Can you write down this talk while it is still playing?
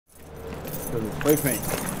Spray paint.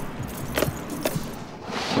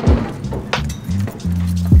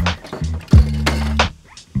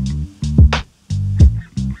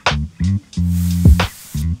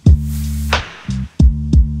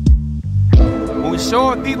 When we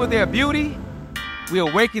show people their beauty, we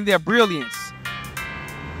awaken their brilliance.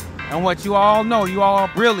 I want you all know you all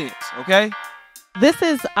are brilliant, okay? This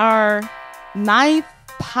is our 9th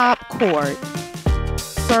pop court,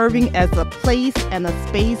 serving as a place and a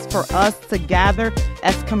space for us to gather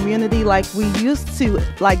as community like we used to,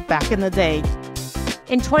 like back in the day.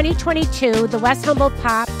 In 2022, the West Humboldt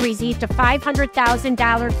Pop received a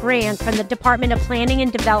 $500,000 grant from the Department of Planning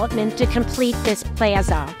and Development to complete this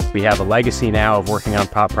plaza. We have a legacy now of working on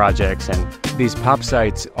pop projects, and these pop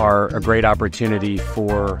sites are a great opportunity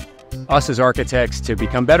for us as architects to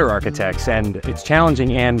become better architects, and it's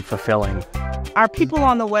challenging and fulfilling. Our people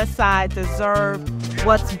on the West Side deserve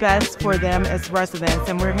what's best for them as residents,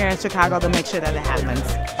 and we're here in Chicago to make sure that it happens.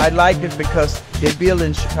 I like it because they're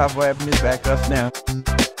building Chicago Avenue back up now.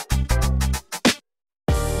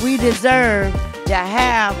 We deserve to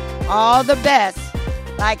have all the best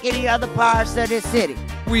like any other parts of this city.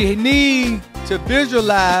 We need to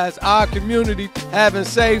visualize our community having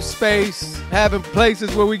safe space, having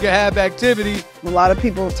places where we can have activity. A lot of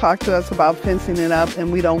people talk to us about fencing it up,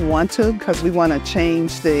 and we don't want to because we want to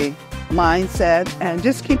change the mindset and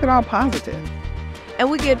just keep it all positive. And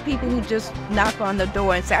we get people who just knock on the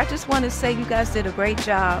door and say, I just want to say you guys did a great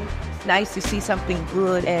job. It's nice to see something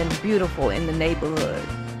good and beautiful in the neighborhood.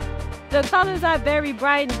 The colors are very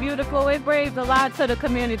bright and beautiful. It brings a lot to the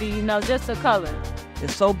community, you know, just the colors.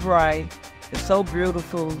 It's so bright, it's so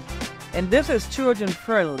beautiful, and this is children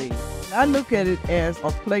friendly. I look at it as a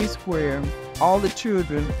place where all the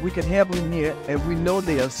children, we can have them here and we know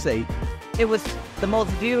they are safe. It was the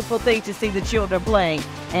most beautiful thing to see the children playing,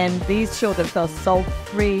 and these children felt so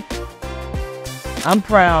free. I'm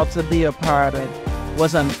proud to be a part of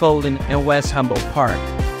what's unfolding in West Humboldt Park.